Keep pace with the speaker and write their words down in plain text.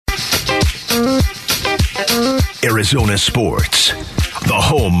Arizona sports. The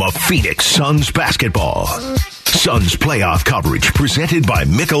home of Phoenix Suns basketball. Suns playoff coverage presented by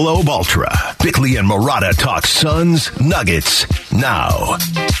Michelob Ultra. Bickley&Marotta talk Suns Nuggets now.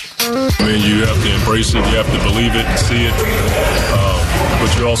 I mean, you have to embrace it. You have to believe it and see it.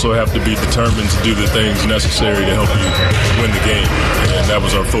 But you also have to be determined to do the things necessary to help you win the game. And that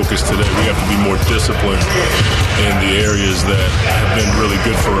was our focus today. We have to be more disciplined in the areas that have been really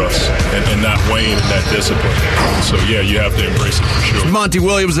good for us and not wane in that discipline. So, yeah, you have to embrace it for sure. Monty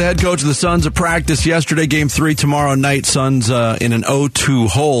Williams, the head coach of the Suns, at practice yesterday. Game 3 tomorrow night. Suns in an 0-2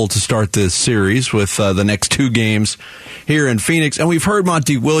 hole to start this series with the next 2 games here in Phoenix. And we've heard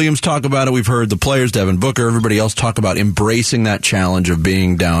Monty Williams talk about it. We've heard the players, Devin Booker, everybody else talk about embracing that challenge of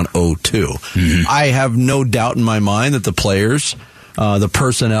being down 0-2. Mm-hmm. I have no doubt in my mind that the players, the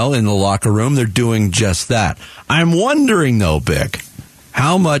personnel in the locker room, they're doing just that. I'm wondering, though, Bick,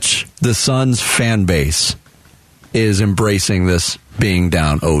 how much the Suns fan base is embracing this being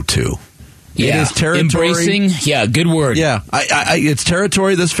down 0-2. Yeah, it is territory. Embracing, yeah, good word. Yeah, it's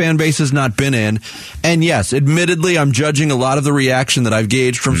territory this fan base has not been in. And yes, admittedly, I'm judging a lot of the reaction that I've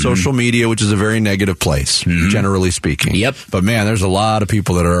gauged from social media, which is a very negative place, generally speaking. Yep. But man, there's a lot of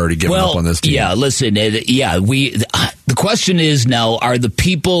people that are already giving up on this team. Yeah, listen, the question is now, are the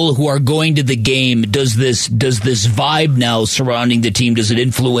people who are going to the game, does this vibe now surrounding the team, does it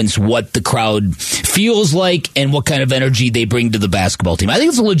influence what the crowd feels like and what kind of energy they bring to the basketball team? I think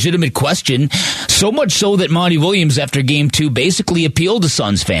it's a legitimate question. So much so that Monty Williams, after Game 2, basically appealed to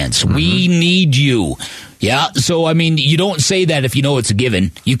Suns fans. We need you. Yeah, so, I mean, you don't say that if you know it's a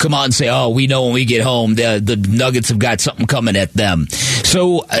given. You come out and say, oh, we know when we get home the Nuggets have got something coming at them.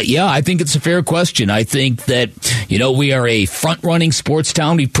 So, I think it's a fair question. I think that, we are a front-running sports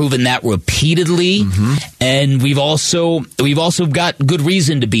town. We've proven that repeatedly, and we've also got good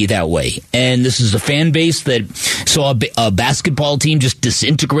reason to be that way. And this is a fan base that saw a basketball team just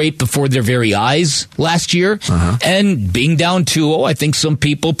disintegrate before their very eyes last year. And being down 2-0, I think some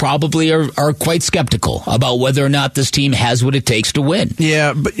people probably are quite skeptical about whether or not this team has what it takes to win.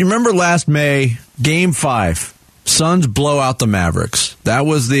 Yeah, but you remember last May, Game 5, Suns blow out the Mavericks. That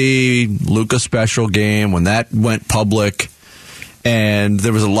was the Luka special game when that went public, and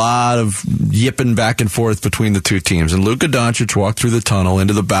there was a lot of yipping back and forth between the two teams. And Luka Doncic walked through the tunnel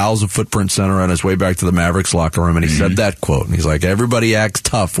into the bowels of Footprint Center on his way back to the Mavericks locker room, and he said that quote. And he's like, everybody acts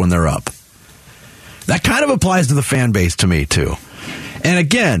tough when they're up. That kind of applies to the fan base to me, too. And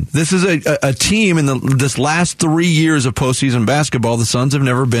again, this is a team in this last 3 years of postseason basketball. The Suns have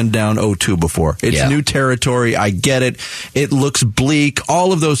never been down 0-2 before. It's new territory. I get it. It looks bleak.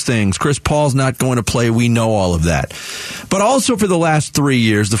 All of those things. Chris Paul's not going to play. We know all of that. But also for the last 3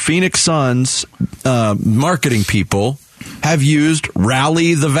 years, the Phoenix Suns marketing people have used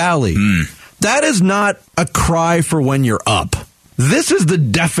Rally the Valley. That is not a cry for when you're up. This is the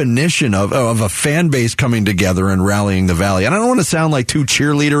definition of a fan base coming together and rallying the Valley. And I don't want to sound like too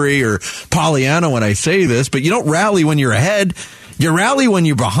cheerleadery or Pollyanna when I say this, but you don't rally when you're ahead. You rally when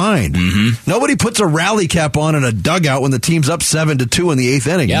you're behind. Nobody puts a rally cap on in a dugout when the team's up 7-2 in the 8th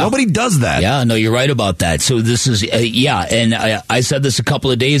inning. Nobody does that. Yeah, no, you're right about that. So this is, and I said this a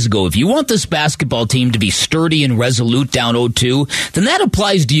couple of days ago. If you want this basketball team to be sturdy and resolute down 0-2, then that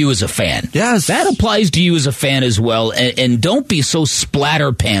applies to you as a fan. Yes. That applies to you as a fan as well. And don't be so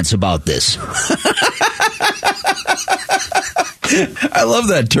splatterpants about this. I love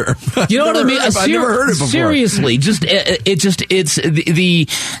that term. You know what I mean? I've never heard it before. Seriously,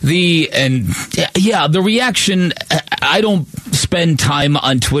 the reaction. I don't spend time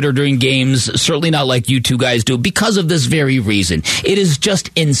on Twitter during games, certainly not like you two guys do, because of this very reason. It is just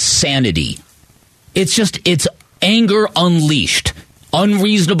insanity. It's anger unleashed.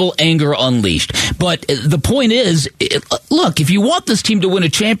 Unreasonable anger unleashed. But the point is, look, if you want this team to win a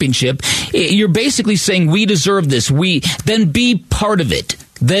championship, you're basically saying we deserve this. Then be part of it.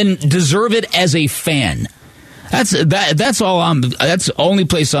 Then deserve it as a fan. That's all that's the only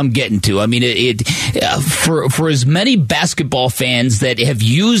place I'm getting to. I mean, for as many basketball fans that have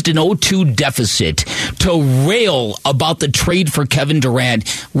used an 0-2 deficit to rail about the trade for Kevin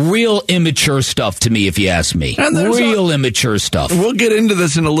Durant, real immature stuff to me, if you ask me. Real immature stuff. We'll get into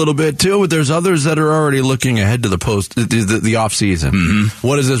this in a little bit too, but there's others that are already looking ahead to the off season.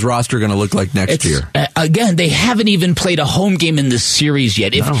 What is this roster going to look like next year? Again, they haven't even played a home game in this series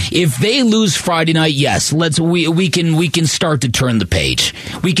yet. If they lose Friday night, yes, we can start to turn the page.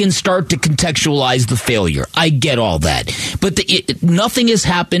 We can start to contextualize the failure. I get all that. But nothing has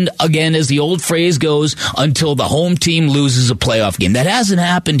happened, again, as the old phrase goes, until the home team loses a playoff game. That hasn't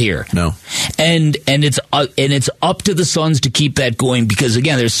happened here. No. And it's up to the Suns to keep that going because,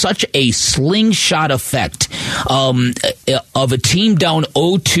 again, there's such a slingshot effect of a team down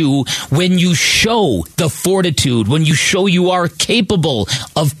 0-2 when you show the fortitude, when you show you are capable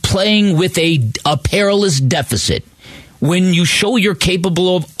of playing with a perilous deficit. When you show you're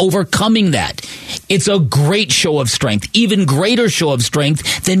capable of overcoming that, it's a great show of strength, even greater show of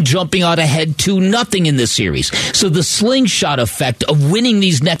strength than jumping out ahead 2-0 in this series. So the slingshot effect of winning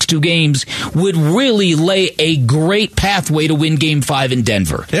these next two games would really lay a great pathway to win Game 5 in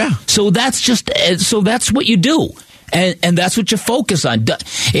Denver. Yeah. So that's what you do. And that's what you focus on.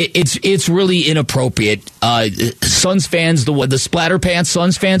 It's really inappropriate. Suns fans, the Splatterpants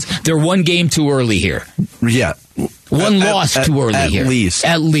Suns fans, they're one game too early here. Yeah. One loss too early here.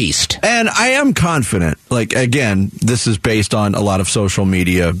 At least. And I am confident, like, again, this is based on a lot of social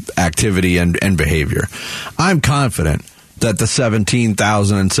media activity and behavior. I'm confident that the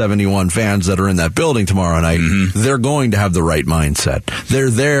 17,071 fans that are in that building tomorrow night, they're going to have the right mindset. They're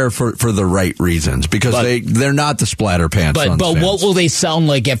there for the right reasons because they're not the Splatterpants Suns But fans. what will they sound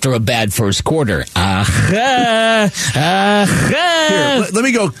like after a bad first quarter? Here, let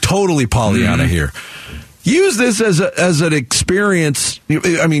me go totally Pollyanna here. Use this as an experience.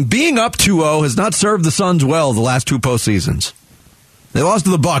 I mean, being up 2-0 has not served the Suns well the last two postseasons. They lost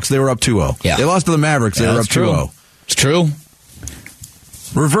to the Bucks. They were up 2-0. Yeah. They lost to the Mavericks. They were up 2-0. It's true.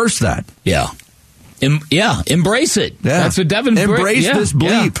 Reverse that. Yeah. Embrace it. Yeah. That's what Devin... Embrace this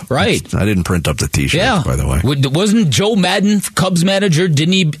bleep. Yeah, right. I didn't print up the T-shirts, by the way. Wasn't Joe Madden, Cubs manager,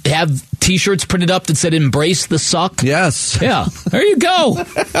 didn't he have T-shirts printed up that said, embrace the suck? Yes. Yeah. There you go.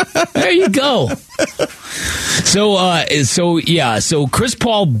 There you go. So Chris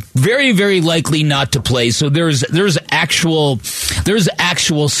Paul very, very likely not to play. So there's actual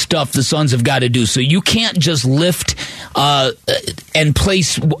stuff the Suns have got to do. So you can't just lift and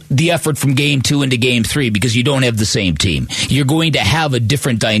place the effort from Game 2 into Game 3 because you don't have the same team. You're going to have a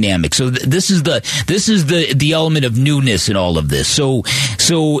different dynamic. So this is the element of newness in all of this. So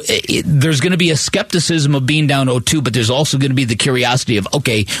there's going to be a skepticism of being down 0-2, but there's also going to be the curiosity of,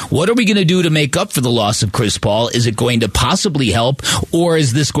 okay, what are we going to do to make up for the loss of Chris Paul? Is it going to possibly help, or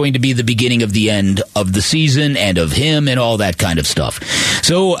is this going to be the beginning of the end of the season and of him and all that kind of stuff?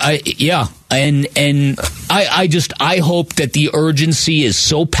 So, And I hope that the urgency is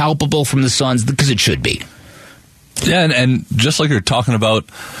so palpable from the Suns because it should be. Yeah, and just like you're talking about,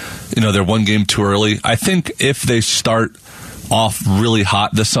 they're one game too early. I think if they start off really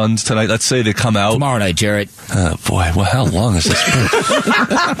hot, the Suns tonight, let's say they come out tomorrow night, Jarrett. Boy, well, how long is this?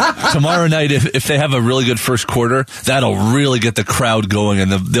 Tomorrow night, if they have a really good first quarter, that'll really get the crowd going,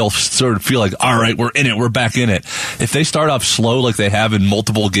 and they'll sort of feel like, all right, we're in it, we're back in it. If they start off slow like they have in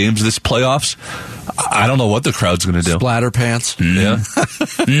multiple games this playoffs, I don't know what the crowd's going to do. Splatterpants. Yeah.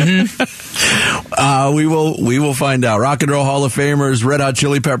 We will find out. Rock and Roll Hall of Famers, Red Hot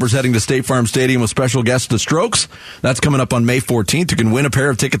Chili Peppers heading to State Farm Stadium with special guest The Strokes. That's coming up on May 14th. You can win a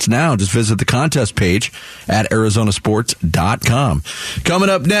pair of tickets now. Just visit the contest page at arizonasports.com. Coming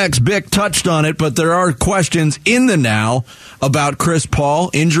up next, Bick touched on it, but there are questions in the now about Chris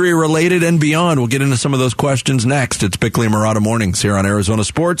Paul, injury related and beyond. We'll get into some of those questions next. It's Bickley&Marotta Mornings here on Arizona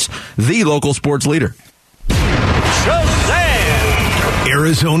Sports, the local sports leader.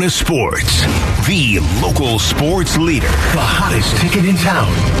 Arizona Sports, the local sports leader. The hottest ticket in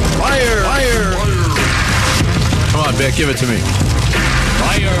town. Fire! Come on, Bick, give it to me.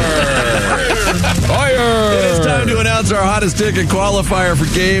 Fire! It is time to announce our hottest ticket qualifier for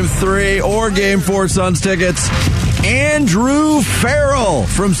Game 3 or Game 4 Suns tickets. Andrew Farrell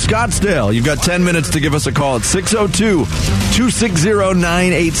from Scottsdale. You've got 10 minutes to give us a call at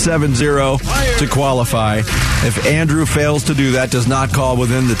 602-260-9870 to qualify. If Andrew fails to do that, does not call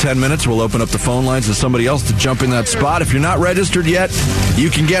within the 10 minutes, we'll open up the phone lines to somebody else to jump in that spot. If you're not registered yet, you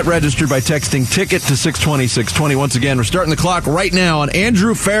can get registered by texting TICKET to 620-620. Once again, we're starting the clock right now on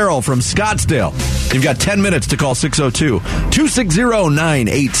Andrew Farrell from Scottsdale. You've got 10 minutes to call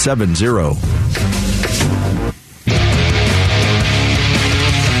 602-260-9870.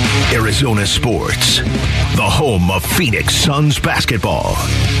 Arizona Sports, the home of Phoenix Suns basketball.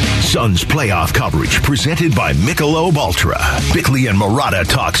 Suns playoff coverage presented by Michelob Ultra. Bickley&Marotta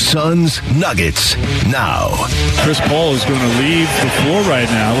talk Suns Nuggets now. Chris Paul is going to leave the floor right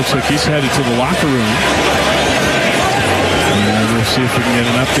now. Looks like he's headed to the locker room. And we'll see if we can get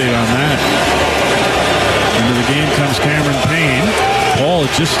an update on that. Into the game comes Cameron Payne. Ball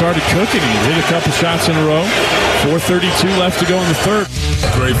had just started cooking. He hit a couple shots in a row. 4:32 left to go in the third.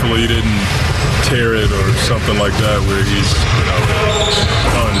 Grateful he didn't tear it or something like that where he's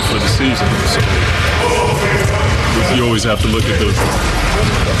done for the season. So you always have to look at the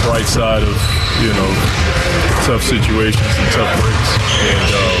bright side of, tough situations and tough breaks.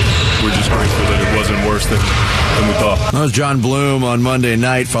 And we're just grateful that it wasn't worse than we thought. That was John Bloom on Monday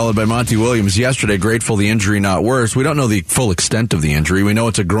night, followed by Monty Williams yesterday. Grateful the injury not worse. We don't know the full extent of the injury. We know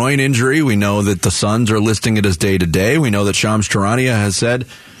it's a groin injury. We know that the Suns are listing it as day-to-day. We know that Shams Charania has said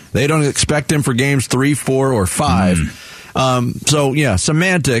they don't expect him for games 3, 4, or 5.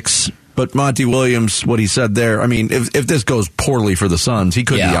 Semantics. But Monty Williams, what he said there, I mean, if this goes poorly for the Suns, he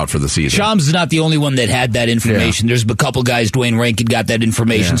could be out for the season. Shams is not the only one that had that information. There's a couple guys, Dwayne Rankin got that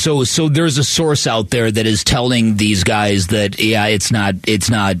information. Yeah. So there's a source out there that is telling these guys that, it's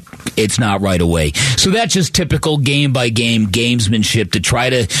not right away. So that's just typical game-by-game gamesmanship to try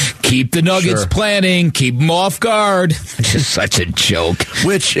to keep the Nuggets planning, keep them off guard. Just such a joke.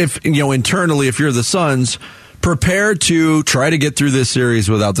 Which, if internally, if you're the Suns, prepare to try to get through this series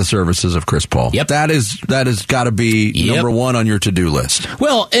without the services of Chris Paul. Yep. That has got to be number one on your to-do list.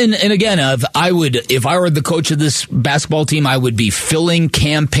 Well, and again, if I were the coach of this basketball team, I would be filling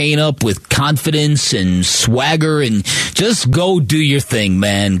campaign up with confidence and swagger and just go do your thing,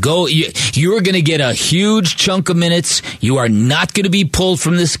 man. Go. You're going to get a huge chunk of minutes. You are not going to be pulled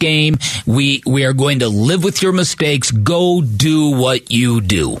from this game. We are going to live with your mistakes. Go do what you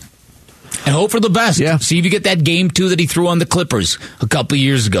do. And hope for the best. Yeah. See if you get that game 2 that he threw on the Clippers a couple of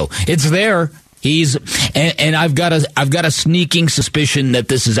years ago. It's there. I've got a sneaking suspicion that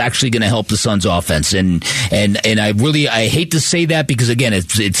this is actually going to help the Suns' offense, and I hate to say that because again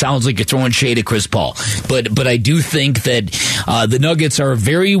it sounds like you're throwing shade at Chris Paul, but I do think that the Nuggets are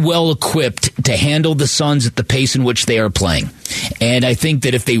very well equipped to handle the Suns at the pace in which they are playing, and I think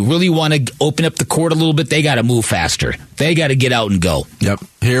that if they really want to open up the court a little bit, they got to move faster. They got to get out and go. Yep.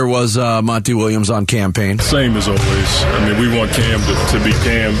 Here was Monty Williams on campaign. Same as always. I mean, we want Cam to be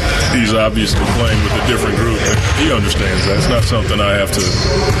Cam. He's obviously playing with a different group. He understands that. It's not something I have to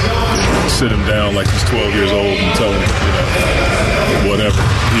sit him down like he's 12 years old and tell him, whatever.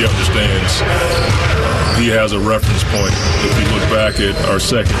 He understands. He has a reference point. If you look back at our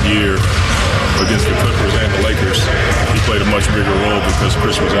second year against the Clippers and the Lakers, he played a much bigger role because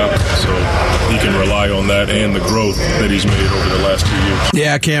Chris was out. So he can rely on that and the growth that he's made over the last 2 years.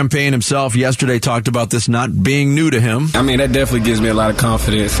 Yeah, Campaign himself yesterday talked about this not being new to him. I mean, that definitely gives me a lot of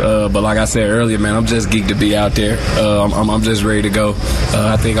confidence. But like I said earlier, man, I'm just geeked to be out there. I'm just ready to go.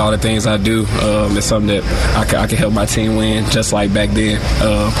 I think all the things I do is something that I can help my team win, just like back then.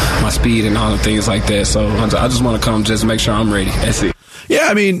 My speed and all the things like that. So I just want to come just make sure I'm ready. That's it. Yeah,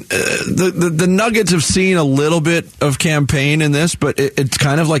 I mean, the Nuggets have seen a little bit of Campaign in this, but it's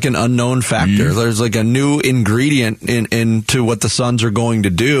kind of like an unknown factor. Mm-hmm. There's like a new ingredient into what the Suns are going to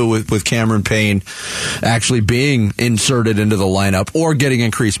do with Cameron Payne actually being inserted into the lineup or getting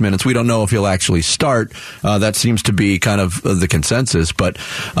increased minutes. We don't know if he'll actually start. That seems to be kind of the consensus, but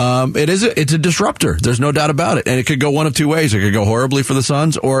it's a disruptor. There's no doubt about it, and it could go one of two ways. It could go horribly for the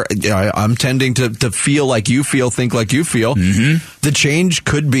Suns, or I'm tending to feel like you feel, think like you feel. Mm-hmm. The change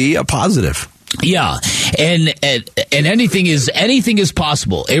could be a positive. Yeah, and anything is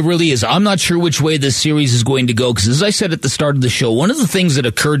possible. It really is. I'm not sure which way this series is going to go because, as I said at the start of the show, one of the things that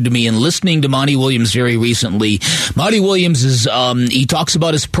occurred to me in listening to Monty Williams very recently, Monty Williams is he talks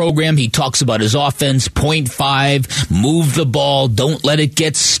about his program, he talks about his offense, 0.5, move the ball, don't let it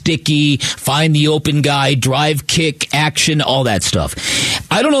get sticky, find the open guy, drive, kick, action, all that stuff.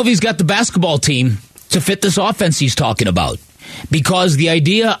 I don't know if he's got the basketball team to fit this offense he's talking about. Because the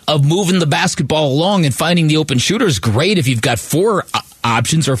idea of moving the basketball along and finding the open shooter is great if you've got 4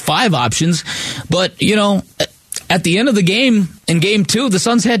 options or 5 options. But, at the end of the game, in game 2, the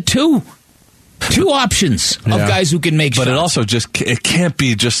Suns had 2 options of guys who can make shots. But it also it can't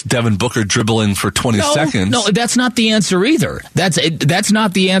be just Devin Booker dribbling for 20 seconds. No, that's not the answer either. That's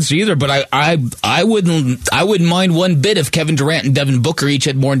not the answer either. But I wouldn't mind one bit if Kevin Durant and Devin Booker each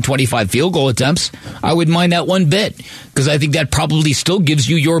had more than 25 field goal attempts. I wouldn't mind that one bit because I think that probably still gives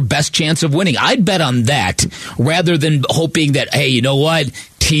you your best chance of winning. I'd bet on that rather than hoping that, hey, you know what?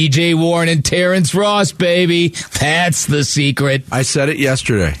 TJ Warren and Terrence Ross, baby. That's the secret. I said it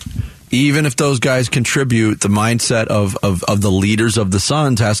yesterday. Even if those guys contribute, the mindset of the leaders of the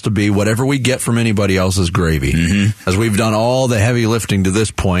Suns has to be whatever we get from anybody else is gravy. Mm-hmm. As we've done all the heavy lifting to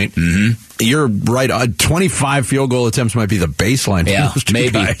this point, you're right. 25 field goal attempts might be the baseline for those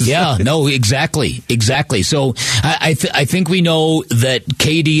two guys. Yeah, no, exactly. So I think we know that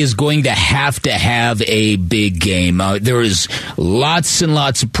KD is going to have a big game. There is lots and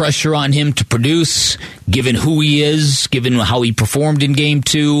lots of pressure on him to produce, given who he is, given how he performed in Game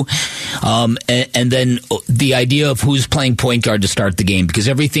 2, and then the idea of who's playing point guard to start the game, because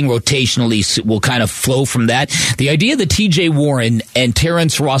everything rotationally will kind of flow from that. The idea that T.J. Warren and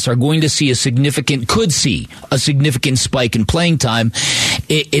Terrence Ross are going to see a significant spike in playing time.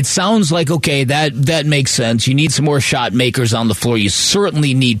 It sounds like, okay, that makes sense. You need some more shot makers on the floor. You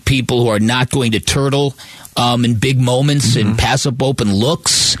certainly need people who are not going to turtle in big moments and pass up open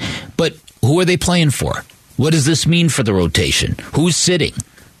looks. But who are they playing for? What does this mean for the rotation? Who's sitting?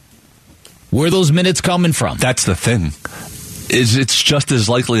 Where are those minutes coming from? That's the thing. It's just as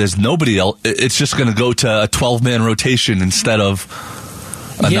likely as nobody else. It's just going to go to a 12-man rotation instead of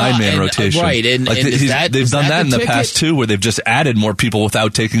a 9-man rotation. Right. And they've done that in the past, too, where they've just added more people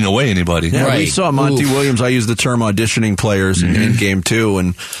without taking away anybody. Yeah, right. We saw Monty Williams. I used the term auditioning players in Game 2.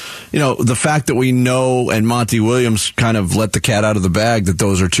 And, the fact that we know and Monty Williams kind of let the cat out of the bag that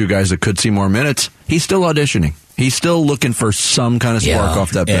those are two guys that could see more minutes, he's still auditioning. He's still looking for some kind of spark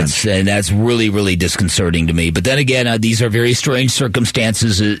off that bench. And that's really, really disconcerting to me. But then again, these are very strange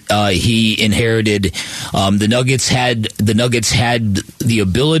circumstances he inherited. The Nuggets had the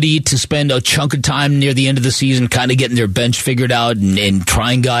ability to spend a chunk of time near the end of the season kind of getting their bench figured out and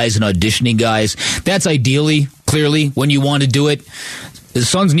trying guys and auditioning guys. That's ideally, clearly, when you want to do it. The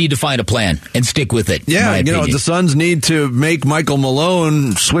Suns need to find a plan and stick with it. Yeah, the Suns need to make Michael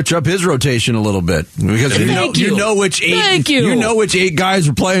Malone switch up his rotation a little bit, because you know which 8 guys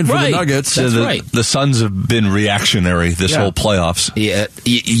are playing for the Nuggets. That's right. The Suns have been reactionary this whole playoffs.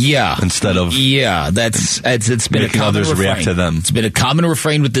 Yeah. Instead of it's been making others react to them. It's been a common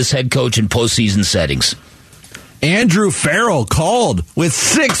refrain with this head coach in postseason settings. Andrew Farrell called with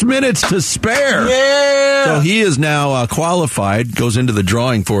 6 minutes to spare. Yeah. So he is now qualified, goes into the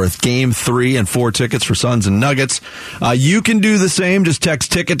drawing for Game 3 and 4 tickets for Suns and Nuggets. You can do the same. Just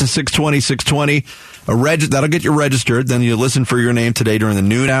text ticket to 620-620. That'll get you registered. Then you listen for your name today during the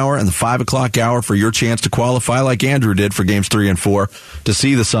noon hour and the 5 o'clock hour for your chance to qualify like Andrew did for Games 3 and 4 to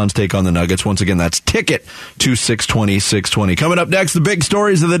see the Suns take on the Nuggets. Once again, that's ticket to 620-620. Coming up next, the big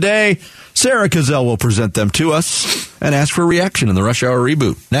stories of the day. Sarah Cazell will present them to us and ask for a reaction in the Rush Hour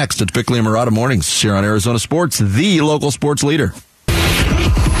Reboot. Next, it's Bickley&Marotta Mornings here on Arizona Sports, the local sports leader.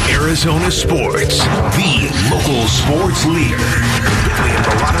 Arizona Sports, the local sports leader.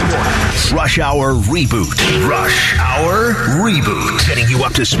 Bickley&Marotta Mornings. Rush Hour Reboot. Rush Hour Reboot. Getting you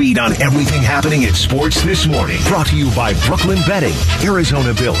up to speed on everything happening in sports this morning. Brought to you by Brooklyn Bedding.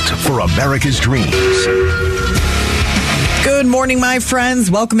 Arizona built for America's dreams. Good morning, my friends.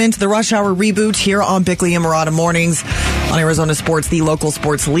 Welcome into the Rush Hour Reboot here on Bickley&Marotta Mornings on Arizona Sports, the local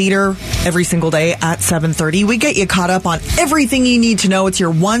sports leader. Every single day at 7:30, we get you caught up on everything you need to know. It's your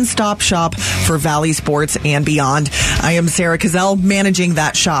one-stop shop for Valley sports and beyond. I am Sarah Cazell, managing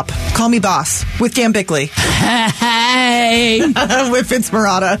that shop. Call me boss with Dan Bickley. Hey! With Vince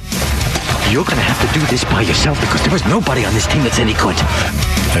Marotta. You're going to have to do this by yourself because there was nobody on this team that's any good.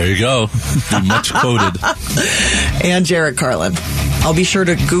 There you go. Much quoted. And Jarrett Carlin. I'll be sure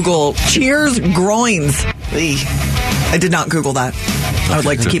to Google cheers groins. I did not Google that. I would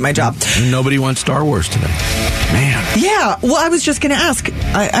like to keep my job. Nobody wants Star Wars today. Man. Yeah, well, I was just going to ask.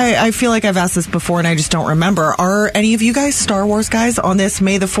 I feel like I've asked this before and I just don't remember. Are any of you guys Star Wars guys on this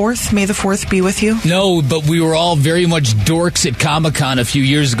May the 4th? May the 4th be with you? No, but we were all very much dorks at Comic-Con a few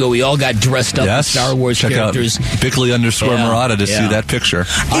years ago. We all got dressed up as Star Wars characters. Check out Bickley_Marotta to see that picture.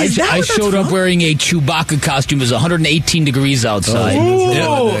 I showed up wearing a Chewbacca costume. It was 118 degrees outside.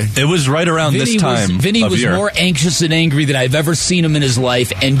 It was right around this time. Vinny was year. more anxious and angry than I've ever seen him in his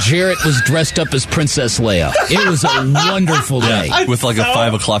life, and Jarrett was dressed up as Princess Leia. It was a wonderful day. With like a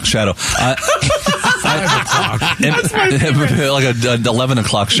 5 o'clock shadow. 5 o'clock. Like an 11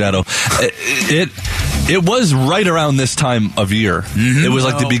 o'clock shadow. It was right around this time of year. Mm-hmm. It was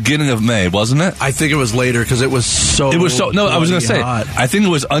like the beginning of May, wasn't it? I think it was later because it was so no, I was going to say, hot. I think it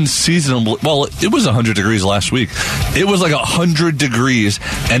was unseasonable. Well, it was 100 degrees last week. It was like 100 degrees.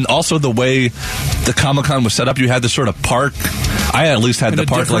 And also the way the Comic-Con was set up, you had this sort of park. I at least had the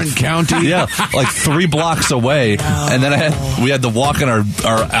park like county. Yeah, like 3 blocks away. And then we had to walk in our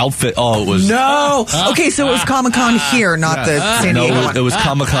outfit. Oh, it was... No! Okay, so it was Comic-Con here, not the San Diego one. It was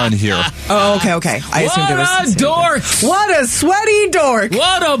Comic-Con here. Oh, okay. I assumed him do this. What a dork! What a sweaty dork!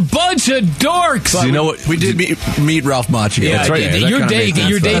 What a bunch of dorks! But you know what? We did meet Ralph Macchio. Yeah, That's right.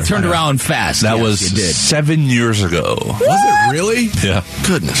 Your day turned around fast. That Yes, was it did. 7 years ago. Was it really? Yeah.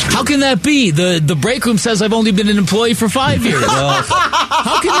 Goodness. How can that be? The break room says I've only been an employee for 5 years.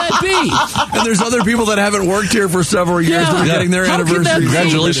 How can that be? And there's other people that haven't worked here for several years that are getting their How can anniversary. that be?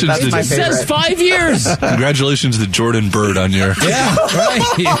 Congratulations. It says 5 years. Congratulations to Jordan Bird on your Right.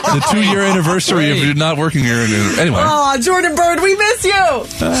 the 2-year anniversary of you not working here. Anyway. Oh, Jordan Bird, we miss you.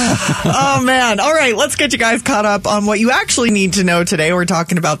 Oh, man. All right, let's get you guys caught up on what you actually need to know today. We're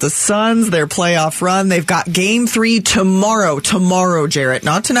talking about the Suns, their playoff run. They've got Game 3 tomorrow. Tomorrow, Jarrett.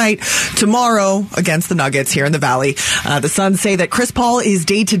 Not tonight. Tomorrow against the Nuggets here in the Valley. The Suns say that Chris Paul is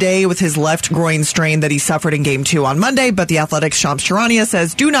day-to-day with his left groin strain that he suffered in Game 2 on Monday, but the Athletics' Shams Charania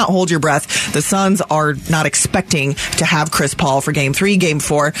says, do not hold your breath. The Suns are not expecting to have Chris Paul for Game 3, Game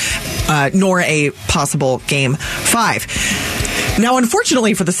 4, nor a possible Game 5. Now,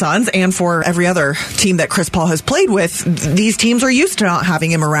 unfortunately for the Suns and for every other team that Chris Paul has played with, these teams are used to not having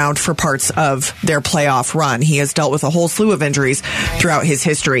him around for parts of their playoff run. He has dealt with a whole slew of injuries throughout his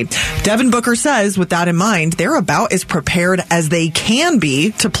history. Devin Booker says, with that in mind, they're about as prepared as they can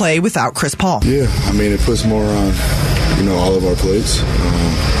be to play without Chris Paul. Yeah, I mean, it puts more on, all of our plates.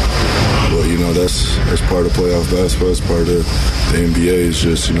 But, that's part of playoff basketball. That's part of the NBA is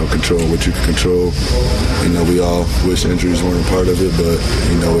just, control what you can control. We all wish injuries weren't a part of it, but,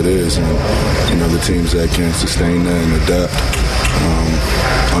 it is. And, the teams that can sustain that and adapt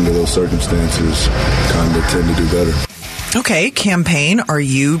under those circumstances kind of tend to do better. Okay, campaign, are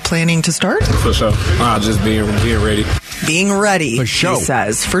you planning to start? For sure. Just being ready. Being ready, For show. He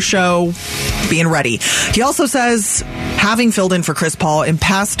says. For show, being ready. He also says having filled in for Chris Paul in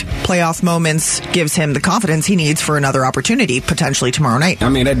past playoff moments gives him the confidence he needs for another opportunity, potentially tomorrow night. I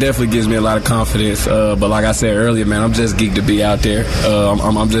mean, that definitely gives me a lot of confidence. But like I said earlier, man, I'm just geeked to be out there.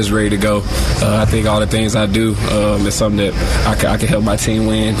 I'm just ready to go. I think all the things I do is something that I can help my team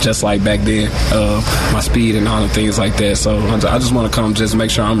win, just like back then. My speed and all the things like that. So I just want to come just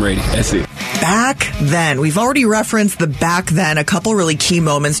make sure I'm ready. That's it. Back then, we've already referenced the back then, a couple really key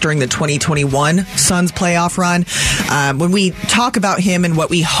moments during the 2021 Suns playoff run. When we talk about him and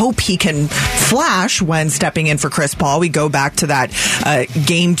what we hope he can flash when stepping in for Chris Paul, we go back to that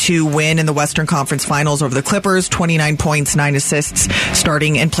Game 2 win in the Western Conference Finals over the Clippers, 29 points, 9 assists,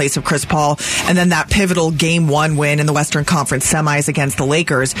 starting in place of Chris Paul. And then that pivotal Game 1 win in the Western Conference semis against the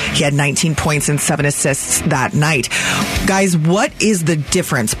Lakers. He had 19 points and 7 assists that night. Guys, what is the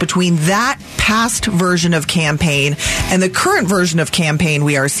difference between that past version of campaign and the current version of campaign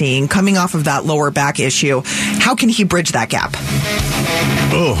we are seeing coming off of that lower back issue? How can he bridge that gap?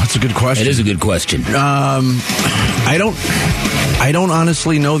 Oh, that's a good question. It is a good question. I don't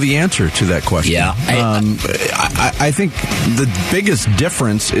honestly know the answer to that question. Yeah. I think the biggest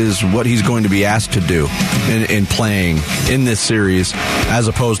difference is what he's going to be asked to do in playing in this series as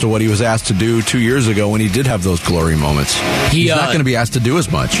opposed to what he was asked to do 2 years ago when he did have those glory moments. He's not going to be asked to do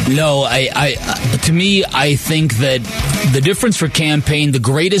as much. No, to me, I think that the difference for campaign, the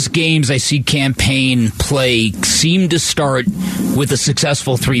greatest games I see campaign play seem to start with a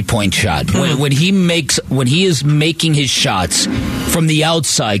successful 3-point shot. When he is making his shots from the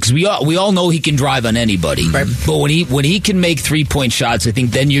outside, because we all know he can drive on anybody. Right. But when he can make 3-point shots, I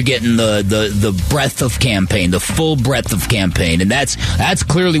think then you're getting the breadth of campaign, the full breadth of campaign, and that's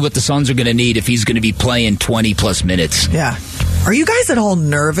clearly what the Suns are going to need if he's going to be playing 20+ minutes. Yeah. Are you guys at all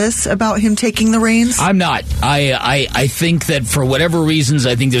nervous about him taking the reins? I'm not. I think that for whatever reasons,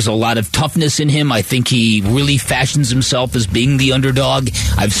 I think there's a lot of toughness in him. I think he really fashions himself as being the underdog.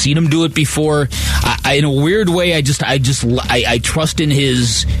 I've seen him do it before. In a weird way, I trust in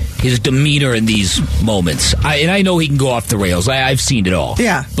his demeanor in these moments. And I know he can go off the rails. I've seen it all.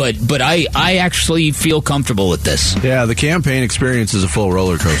 Yeah. But I actually feel comfortable with this. Yeah, the campaign experience is a full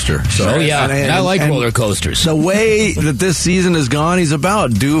roller coaster. So, and I like roller coasters. The way that this season has gone, he's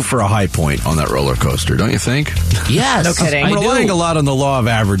about due for a high point on that roller coaster, don't you think? Yes. No kidding. I'm relying a lot on the law of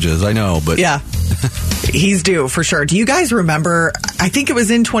averages, I know, but... Yeah. He's due, for sure. Do you guys remember, I think it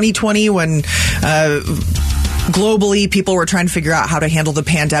was in 2020 when... globally, people were trying to figure out how to handle the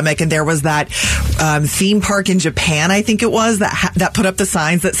pandemic, and there was that theme park in Japan, I think it was, that put up the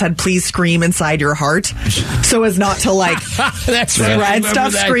signs that said, please scream inside your heart, so as not to, that's spread right.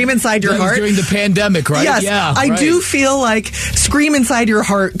 stuff, that. scream inside your heart. During the pandemic, right? Yes. Yeah, I do feel like Scream Inside Your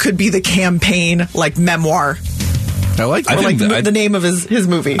Heart could be the campaign, memoir. I like that. The name of his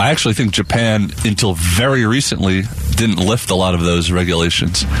movie. I actually think Japan, until very recently, didn't lift a lot of those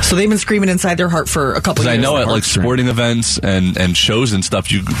regulations. So they've been screaming inside their heart for a couple of years. Because I know at like sporting events and shows and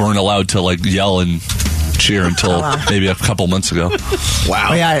stuff, you weren't allowed to like yell and cheer until maybe a couple months ago. Wow.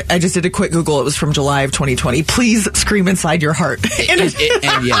 Oh, yeah, I just did a quick Google. It was from July of 2020. Please scream inside your heart.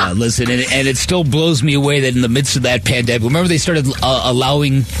 And yeah, listen, and it still blows me away that in the midst of that pandemic, remember they started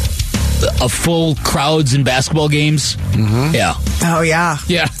allowing full crowds in basketball games? Mm-hmm. Yeah. Oh, yeah.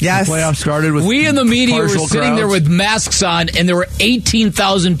 Yeah. Yes. The playoffs started with we in the media were sitting crowds. there with masks on, and there were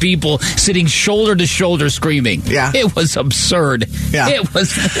 18,000 people sitting shoulder to shoulder screaming. Yeah. It was absurd. Yeah. It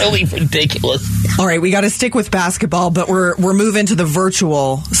was really ridiculous. All right, we got to stick with basketball, but we're moving to the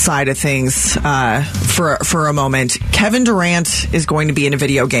virtual side of things for a moment. Kevin Durant is going to be in a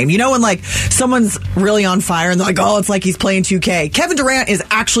video game. You know when like someone's really on fire and they're like, oh, it's like he's playing 2K. Kevin Durant is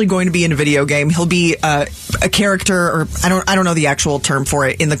actually going to be in a video game. He'll be a character, or I don't know the actual term for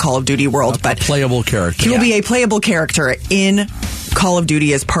it in the Call of Duty world, but playable character. He will be a playable character in Call of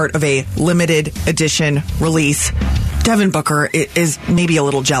Duty as part of a limited edition release. Devin Booker is maybe a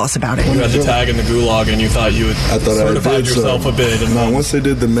little jealous about it. You had the tag in the gulag, and you thought you had certified yourself a bit. And no, once they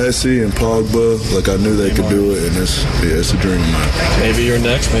did the Messi and Pogba, like I knew they could do it, and it's a dream of mine. Maybe you're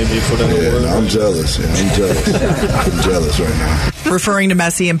next. Maybe you put in a word. No, I'm jealous. Yeah, I'm jealous. I'm jealous right now. Referring to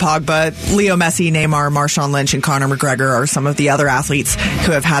Messi and Pogba, Leo Messi, Neymar, Marshawn Lynch, and Conor McGregor are some of the other athletes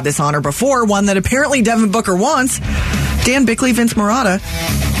who have had this honor before. One that apparently Devin Booker wants. Dan Bickley, Vince Marotta,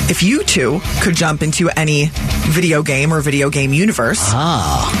 if you two could jump into any video game or video game universe,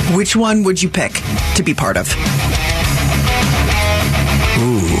 which one would you pick to be part of?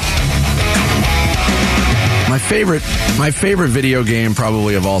 Ooh. My favorite video game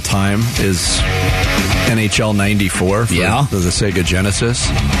probably of all time is NHL 94 for the Sega Genesis.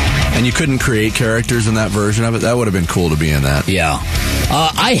 And you couldn't create characters in that version of it. That would have been cool to be in that. Yeah.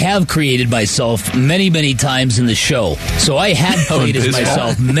 I have created myself many, many times in the show. So I have played as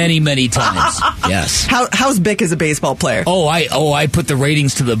myself many, many times. Yes. How's Bick as a baseball player? I put the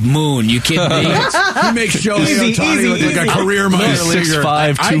ratings to the moon. You kidding me? He makes Shohei Ohtani look like a career minor leaguer.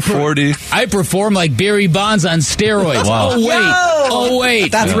 6'5", 240. I perform like Barry Bonds on steroids. Wow. Oh,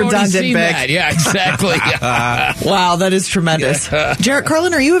 wait. That's redundant, Bick. That. Yeah, exactly. Wow, that is tremendous. Jarrett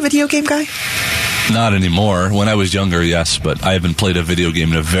Carlin, are you a video game guy? Not anymore. When I was younger, yes, but I haven't played a video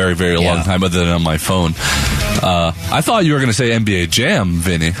game in a very, very long time other than on my phone. I thought you were going to say NBA Jam,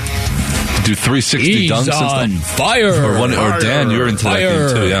 Vinny. Do 360 dunks and stuff. Fire. Or Dan, you're into that game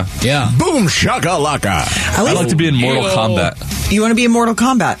too, yeah. Yeah. Boom shakalaka. I'd like to be in Mortal Kombat. You want to be in Mortal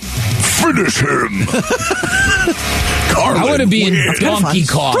Kombat? Finish him. I want to be in Donkey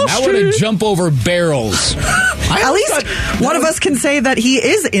Kong. I want to jump over barrels. At least one of us can say that he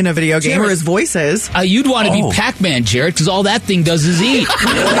is in a video game, or his voice is. You'd want to be Pac-Man, Jarrett, because all that thing does is eat.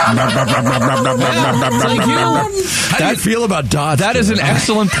 How do you feel about dots? That is an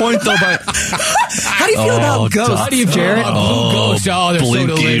excellent point, though. But how do you feel about ghosts? How do you, Jarrett? Ghosts. Oh, they're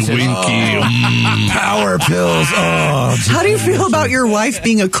blinky, so delicious. winky, power pills. How do you feel about your wife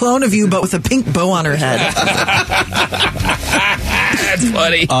being a clone of you, but with a pink bow on her head? That's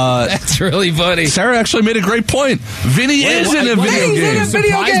funny. That's really funny. Sarah actually made a great point. Vinny is in a video game.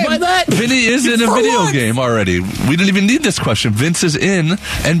 Surprised by that? Vinny is in a video game already. We didn't even need this question. Vince is in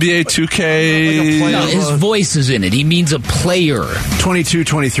NBA 2K. No, his voice is in it. He means a player. 22,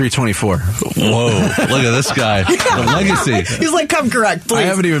 23, 24. Whoa. Look at this guy. The legacy. He's like, come correct, please. I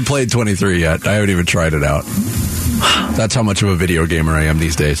haven't even played 23 yet. I haven't even tried it out. That's how much of a video gamer I am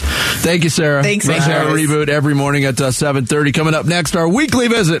these days. Thank you, Sarah. Thanks, Rush Hour Reboot every morning at 7:30. Coming up next, our weekly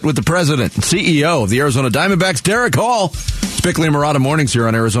visit with the president and CEO of the Arizona Diamondbacks, Derrick Hall. It's Bickley&Marotta mornings here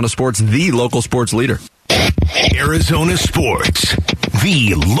on Arizona Sports, the local sports leader. Arizona Sports,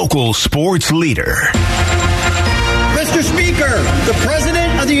 the local sports leader. Mr. Speaker, the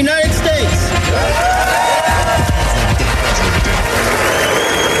President of the United States.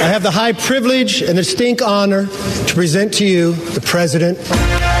 I have the high privilege and the distinct honor to present to you the President.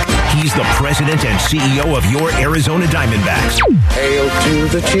 He's the President and CEO of your Arizona Diamondbacks. Hail to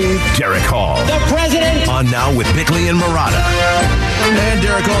the Chief. Derrick Hall. The President. On Now with Bickley&Marotta. And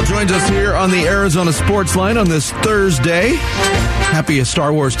Derrick Hall joins us here on the Arizona Sports Line on this Thursday. Happy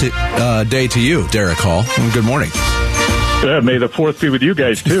Star Wars Day to you, Derrick Hall. And good morning. Yeah, may the 4th be with you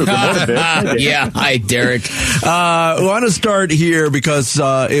guys, too. Good morning, Ben. Yeah, hi, Derrick. I want to start here because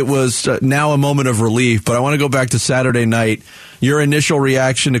it was now a moment of relief, but I want to go back to Saturday night. Your initial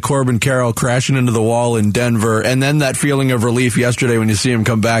reaction to Corbin Carroll crashing into the wall in Denver, and then that feeling of relief yesterday when you see him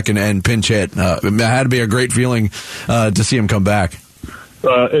come back and pinch hit. It had to be a great feeling to see him come back.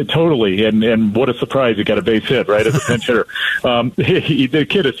 Totally, and what a surprise! He got a base hit right as a pinch hitter. The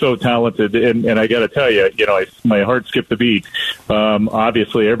kid is so talented, and I got to tell you, my heart skipped a beat.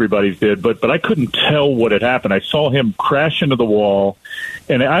 Obviously, everybody's did, but I couldn't tell what had happened. I saw him crash into the wall,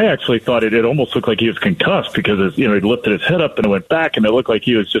 and I actually thought it almost looked like he was concussed because he lifted his head up and it went back, and it looked like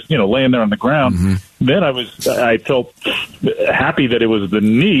he was just laying there on the ground. Mm-hmm. Then I felt happy that it was the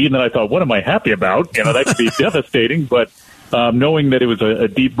knee, and then I thought, what am I happy about? That could be devastating, but. Knowing that it was a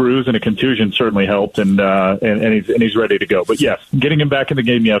deep bruise and a contusion certainly helped, and he's ready to go. But yes, getting him back in the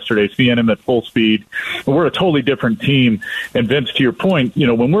game yesterday, seeing him at full speed, we're a totally different team. And Vince, to your point,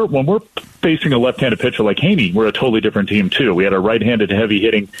 when we're facing a left-handed pitcher like Haney, we're a totally different team too. We had a right-handed heavy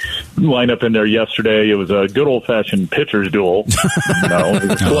hitting lineup in there yesterday. It was a good old-fashioned pitcher's duel.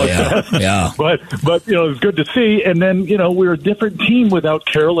 Yeah. But it was good to see. And then we're a different team without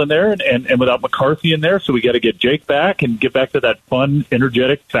Carroll in there and without McCarthy in there. So we got to get Jake back and get back to that fun,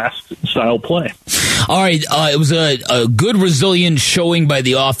 energetic, fast style play. All right. It was a good, resilient showing by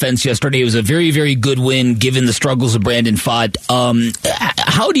the offense yesterday. It was a very, very good win given the struggles of Brandon Pfaadt.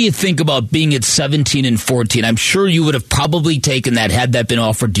 How do you think about being at 17-14? I'm sure you would have probably taken that had that been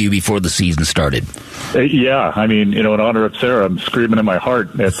offered to you before the season started. Yeah. I mean, in honor of Sarah, I'm screaming in my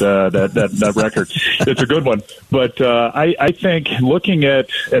heart at that record. It's a good one. But I think looking at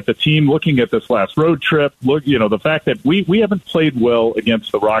the team, looking at this last road trip, the fact that we haven't played well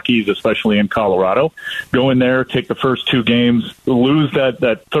against the Rockies, especially in Colorado. Go in there, take the first two games, lose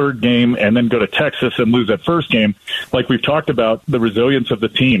that third game, and then go to Texas and lose that first game. Like we've talked about, the resilience of the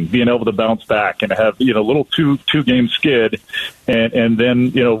team, being able to bounce back and have little two-game skid, and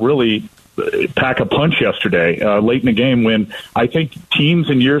then really pack a punch yesterday late in the game when I think teams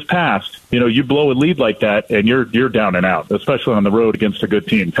in years past, you blow a lead like that and you're down and out, especially on the road against a good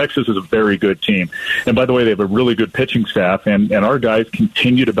team. Texas is a very good team. And by the way, they have a really good pitching staff, and our guys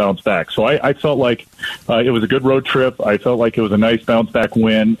continue to bounce back. So I felt like it was a good road trip. I felt like it was a nice bounce back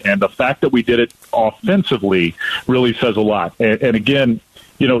win. And the fact that we did it offensively really says a lot. And again,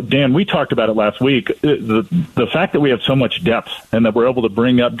 Dan, we talked about it last week. The fact that we have so much depth and that we're able to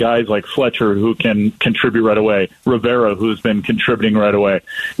bring up guys like Fletcher who can contribute right away, Rivera who's been contributing right away.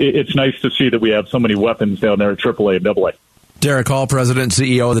 It's nice to see that we have so many weapons down there at AAA and AA. Derrick Hall, President and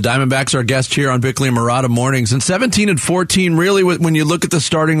CEO of the Diamondbacks, our guest here on Bickley&Marotta Mornings. And 17-14, really, when you look at the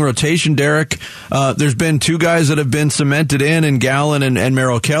starting rotation, Derrick, there's been two guys that have been cemented in Gallen and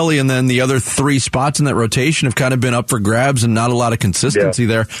Merrill Kelly, and then the other three spots in that rotation have kind of been up for grabs and not a lot of consistency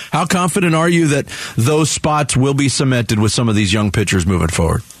there. How confident are you that those spots will be cemented with some of these young pitchers moving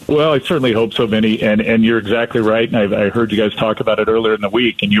forward? Well, I certainly hope so, Vinny, and you're exactly right. And I heard you guys talk about it earlier in the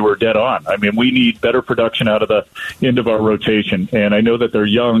week, and you were dead on. I mean, we need better production out of the end of our rotation, and I know that they're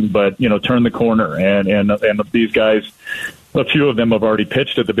young, but turn the corner. And these guys, a few of them have already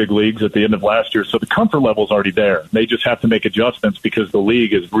pitched at the big leagues at the end of last year, so the comfort level is already there. They just have to make adjustments because the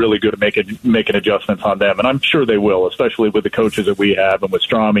league is really good at making adjustments on them, and I'm sure they will, especially with the coaches that we have and with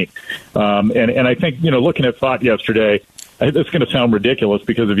Strami. And I think looking at Pfaadt yesterday. It's going to sound ridiculous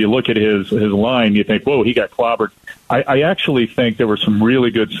because if you look at his line, you think, whoa, he got clobbered. I actually think there were some really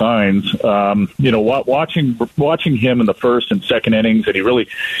good signs. Watching him in the first and second innings, and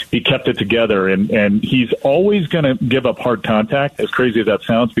he kept it together. And he's always going to give up hard contact, as crazy as that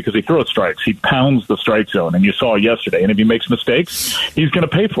sounds, because he throws strikes. He pounds the strike zone, and you saw yesterday. And if he makes mistakes, he's going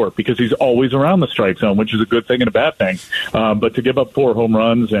to pay for it because he's always around the strike zone, which is a good thing and a bad thing. But to give up 4 home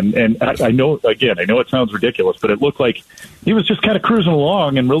runs, and I know it sounds ridiculous, but it looked like he was just kind of cruising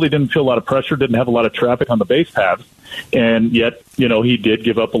along and really didn't feel a lot of pressure, didn't have a lot of traffic on the base paths. And yet, he did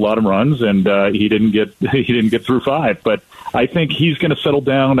give up a lot of runs, and he didn't get through 5. But I think he's going to settle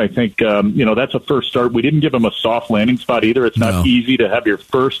down. I think that's a first start. We didn't give him a soft landing spot either. It's not easy to have your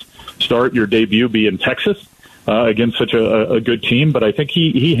first start, your debut, be in Texas against such a good team. But I think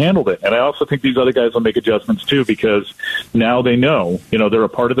he handled it, and I also think these other guys will make adjustments too because now they know they're a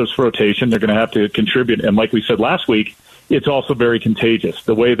part of this rotation. They're going to have to contribute, and like we said last week, it's also very contagious.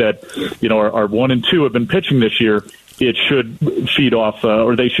 The way that our 1 and 2 have been pitching this year, it should feed off,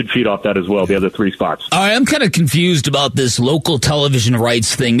 or they should feed off that as well, the other 3 spots. All right, I'm kind of confused about this local television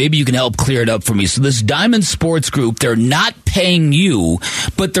rights thing. Maybe you can help clear it up for me. So this Diamond Sports Group, they're not paying you,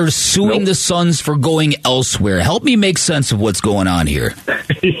 but they're suing the Suns for going elsewhere. Help me make sense of what's going on here.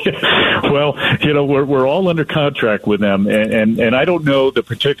 Well, we're all under contract with them, and I don't know the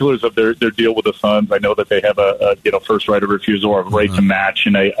particulars of their deal with the Suns. I know that they have a first right of refusal or a right to match,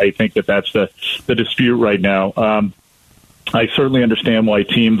 and I think that's the dispute right now. I certainly understand why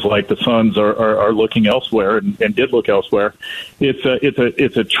teams like the Suns are looking elsewhere and did look elsewhere.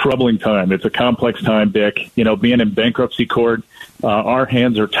 It's a troubling time. It's a complex time, Dick. Being in bankruptcy court, our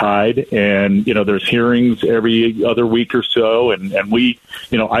hands are tied, and there's hearings every other week or so, and we,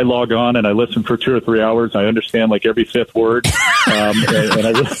 I log on and I listen for 2 or 3 hours. I understand like every fifth word, and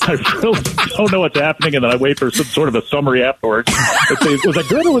I really don't know what's happening, and then I wait for some sort of a summary afterwards. Say, was that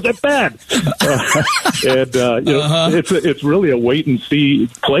good or was that bad? It's really a wait and see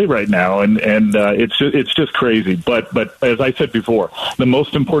play right now, and it's just crazy. But as I said before, the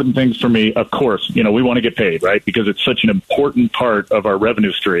most important things for me, of course, we want to get paid, right? Because it's such an important part of our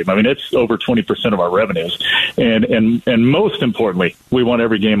revenue stream. I mean, it's over 20% of our revenues. And most importantly, we want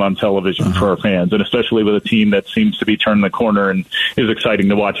every game on television for our fans, and especially with a team that seems to be turning the corner and is exciting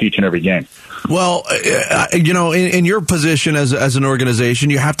to watch each and every game. Well, in your position as an organization,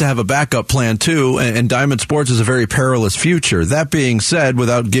 you have to have a backup plan, too, and Diamond Sports is a very perilous future. That being said,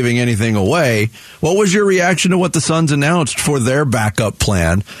 without giving anything away, what was your reaction to what the Suns announced for their backup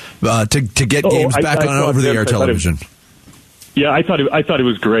plan to get games back on over-the-air television? Yeah, I thought it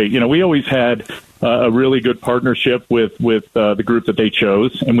was great. We always had a really good partnership with the group that they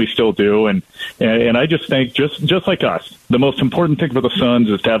chose, and we still do. And I just think, just like us, the most important thing for the Suns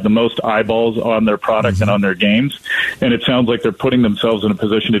is to have the most eyeballs on their product and on their games. And it sounds like they're putting themselves in a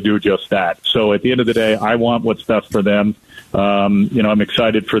position to do just that. So at the end of the day, I want what's best for them. I'm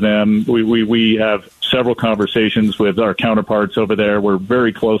excited for them. We have several conversations with our counterparts over there. We're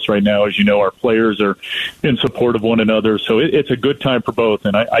very close right now. As you know, our players are in support of one another. So it's a good time for both.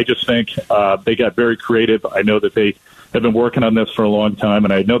 And I just think they got very creative. I know that they have been working on this for a long time,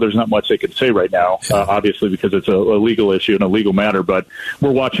 and I know there's not much they can say right now, obviously, because it's a legal issue and a legal matter. But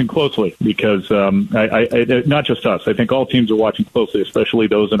we're watching closely because not just us. I think all teams are watching closely, especially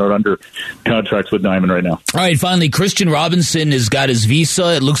those that are under contracts with Diamond right now. All right, finally, Christian Robinson has got his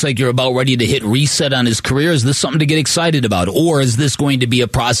visa. It looks like you're about ready to hit reset on his career. Is this something to get excited about, or is this going to be a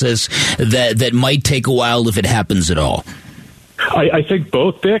process that might take a while if it happens at all? I think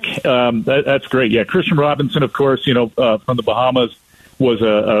both, Dick. That's great. Yeah, Christian Robinson, of course, from the Bahamas, was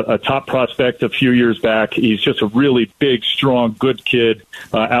a top prospect a few years back. He's just a really big, strong, good kid,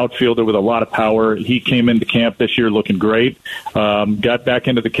 outfielder with a lot of power. He came into camp this year looking great, got back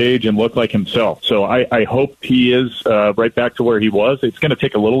into the cage and looked like himself. So I hope he is right back to where he was. It's going to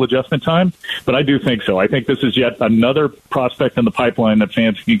take a little adjustment time, but I do think so. I think this is yet another prospect in the pipeline that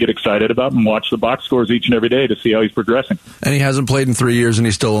fans can get excited about and watch the box scores each and every day to see how he's progressing. And he hasn't played in 3 years, and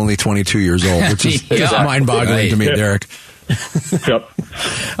he's still only 22 years old, which is just mind-boggling to me, Derrick. Yep.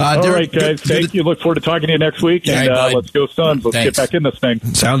 All right, guys. Thank you. Look forward to talking to you next week. And let's go Suns. Let's get back in this thing.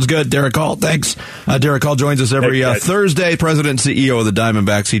 Sounds good. Derrick Hall, thanks. Derrick Hall joins us every Thursday. President and CEO of the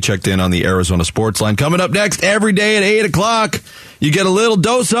Diamondbacks. He checked in on the Arizona Sports Line. Coming up next, every day at 8 o'clock, you get a little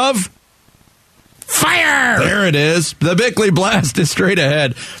dose of fire. There it is. The Bickley Blast is straight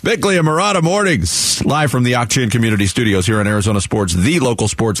ahead. Bickley and Marotta mornings, live from the Auction Community Studios here on Arizona Sports, the local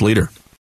sports leader.